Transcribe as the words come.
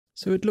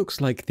So it looks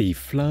like the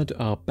Flood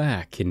are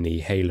back in the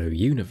Halo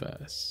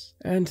universe,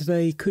 and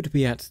they could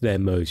be at their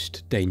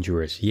most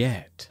dangerous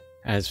yet,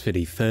 as for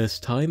the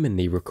first time in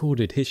the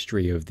recorded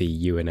history of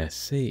the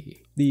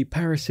UNSC, the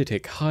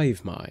parasitic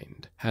hive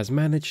mind has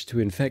managed to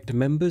infect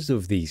members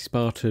of the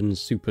Spartans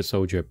super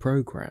soldier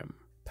program,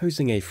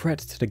 posing a threat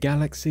to the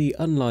galaxy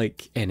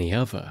unlike any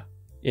other.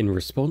 In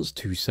response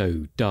to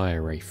so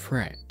dire a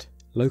threat,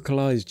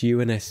 localized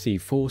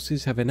UNSC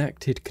forces have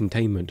enacted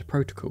containment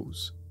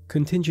protocols,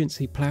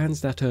 contingency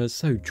plans that are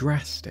so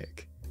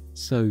drastic,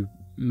 so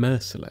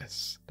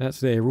merciless, that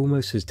they're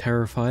almost as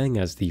terrifying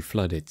as the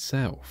Flood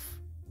itself.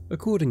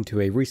 According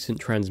to a recent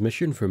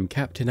transmission from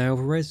Captain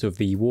Alvarez of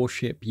the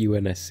warship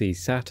UNSC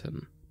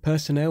Saturn,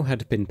 personnel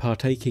had been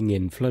partaking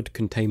in flood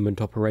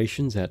containment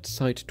operations at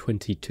Site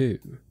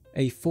 22,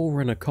 a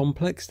Forerunner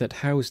complex that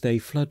housed a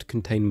flood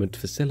containment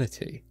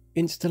facility.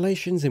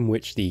 Installations in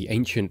which the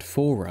ancient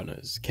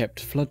Forerunners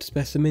kept flood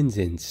specimens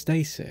in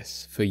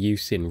stasis for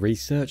use in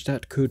research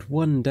that could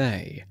one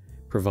day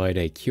provide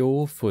a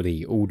cure for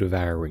the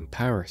all-devouring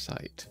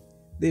parasite.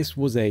 This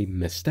was a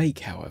mistake,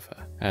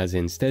 however, as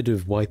instead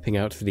of wiping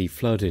out the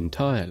Flood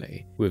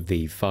entirely with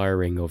the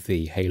firing of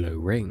the Halo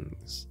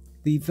rings,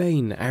 the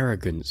vain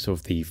arrogance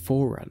of the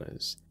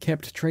Forerunners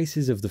kept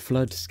traces of the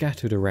Flood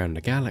scattered around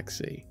the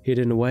galaxy,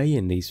 hidden away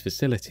in these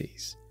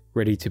facilities,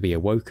 ready to be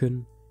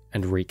awoken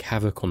and wreak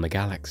havoc on the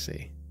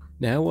galaxy.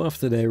 Now,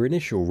 after their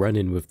initial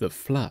run-in with the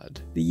Flood,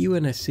 the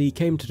UNSC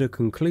came to the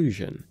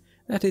conclusion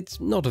that it's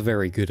not a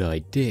very good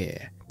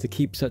idea to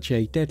keep such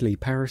a deadly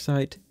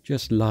parasite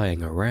just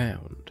lying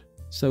around.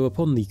 So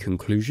upon the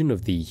conclusion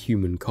of the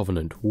Human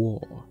Covenant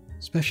War,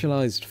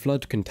 specialized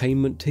flood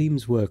containment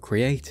teams were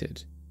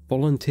created,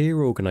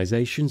 volunteer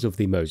organizations of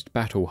the most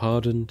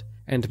battle-hardened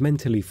and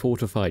mentally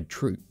fortified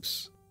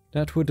troops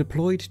that were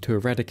deployed to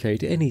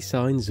eradicate any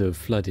signs of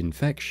flood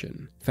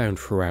infection found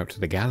throughout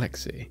the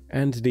galaxy,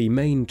 and the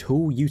main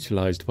tool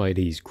utilized by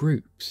these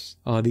groups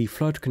are the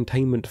flood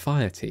containment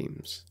fire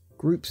teams,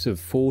 groups of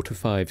 4 to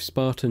 5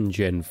 Spartan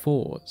Gen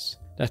 4s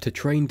that are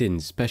trained in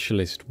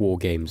specialist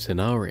wargame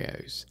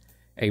scenarios,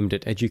 aimed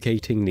at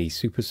educating the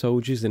super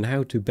soldiers in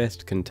how to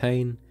best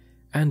contain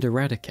and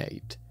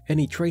eradicate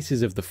any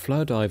traces of the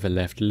Flood either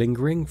left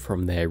lingering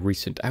from their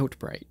recent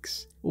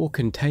outbreaks or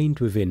contained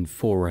within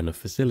Forerunner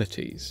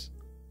facilities.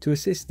 To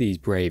assist these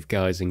brave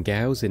guys and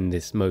gals in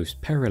this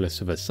most perilous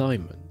of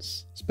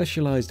assignments,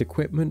 specialized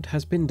equipment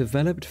has been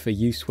developed for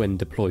use when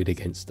deployed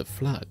against the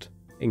Flood,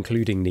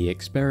 including the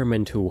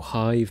experimental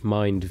Hive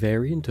Mind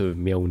variant of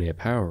Mjolnir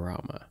power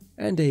armor,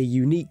 and a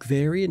unique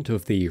variant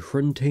of the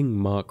Hrunting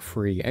Mark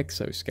III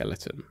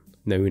exoskeleton,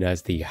 known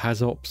as the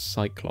Hazops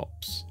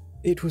Cyclops.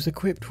 It was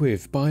equipped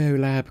with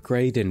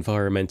biolab-grade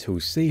environmental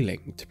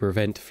sealing to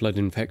prevent flood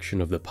infection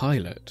of the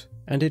pilot,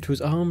 and it was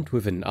armed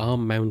with an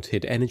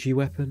arm-mounted energy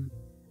weapon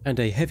and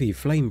a heavy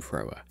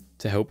flamethrower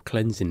to help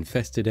cleanse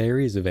infested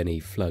areas of any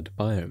flood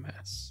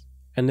biomass.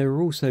 And there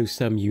are also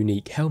some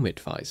unique helmet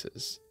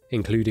visors,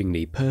 including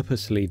the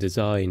purposely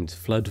designed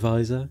Flood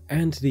Visor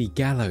and the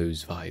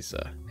Gallows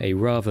Visor, a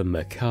rather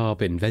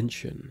macabre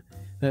invention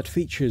that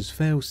features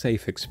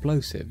fail-safe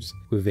explosives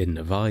within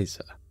the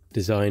visor,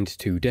 designed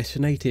to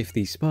detonate if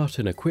the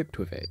Spartan equipped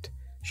with it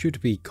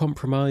should be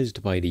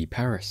compromised by the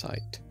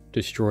parasite,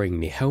 destroying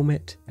the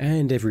helmet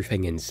and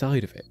everything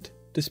inside of it.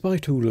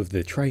 Despite all of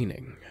the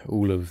training,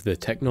 all of the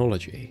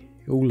technology,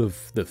 all of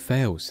the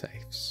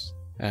fail-safes,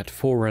 at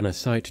Forerunner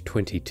Site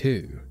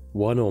 22,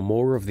 one or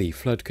more of the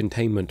flood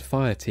containment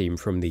fire team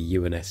from the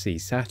UNSC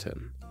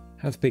Saturn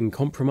have been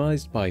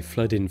compromised by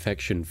flood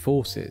infection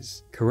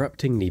forces,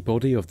 corrupting the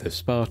body of the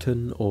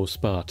Spartan or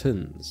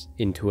Spartans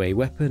into a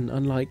weapon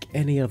unlike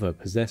any other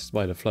possessed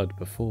by the Flood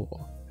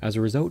before. As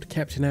a result,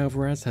 Captain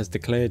Alvarez has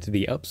declared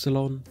the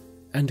Upsilon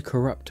and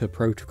Corruptor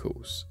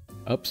Protocols.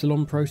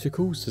 Upsilon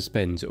Protocol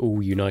suspends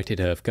all United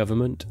Earth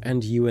government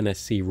and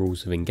UNSC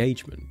rules of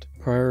engagement,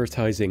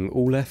 prioritizing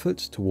all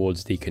efforts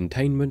towards the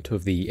containment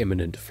of the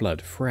imminent Flood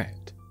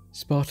threat.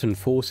 Spartan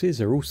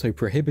forces are also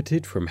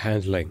prohibited from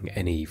handling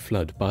any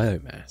Flood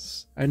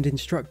biomass, and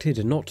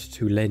instructed not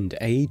to lend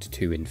aid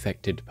to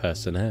infected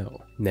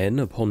personnel. Then,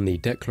 upon the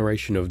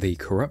declaration of the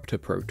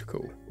Corruptor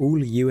Protocol, all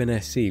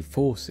UNSC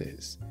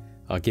forces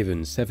are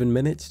given 7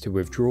 minutes to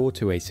withdraw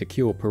to a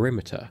secure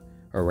perimeter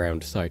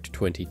around Site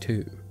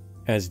 22.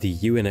 As the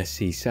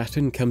UNSC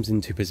Saturn comes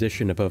into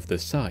position above the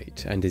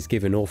site and is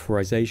given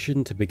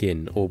authorization to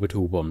begin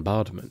orbital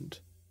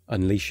bombardment,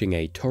 unleashing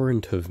a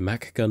torrent of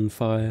Mach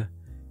gunfire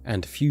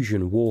and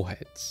fusion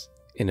warheads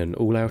in an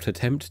all-out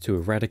attempt to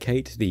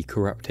eradicate the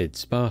corrupted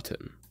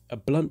Spartan. A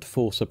blunt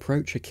force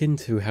approach akin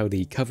to how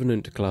the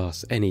Covenant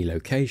glass any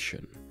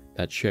location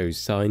that shows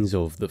signs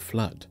of the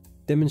Flood,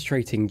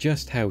 demonstrating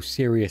just how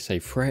serious a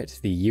threat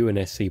the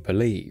UNSC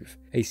believe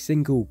a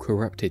single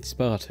corrupted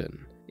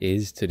Spartan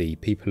is to the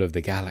people of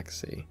the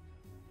galaxy.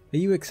 Are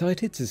you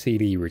excited to see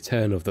the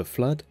return of the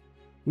Flood?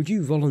 Would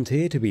you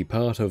volunteer to be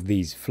part of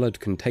these flood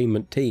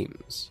containment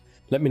teams?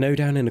 Let me know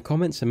down in the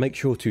comments and make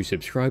sure to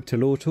subscribe to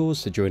Lore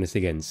Tours to join us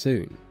again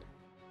soon.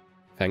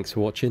 Thanks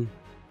for watching,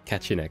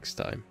 catch you next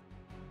time.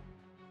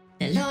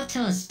 The Lore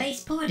Tours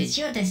Spaceport is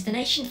your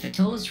destination for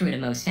tours through the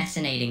most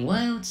fascinating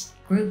worlds,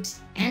 groups,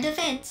 and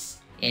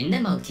events in the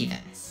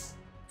multiverse.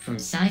 From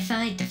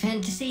sci-fi to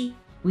fantasy,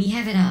 we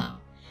have it all.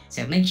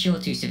 So make sure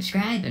to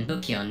subscribe and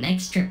book your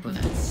next trip with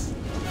us.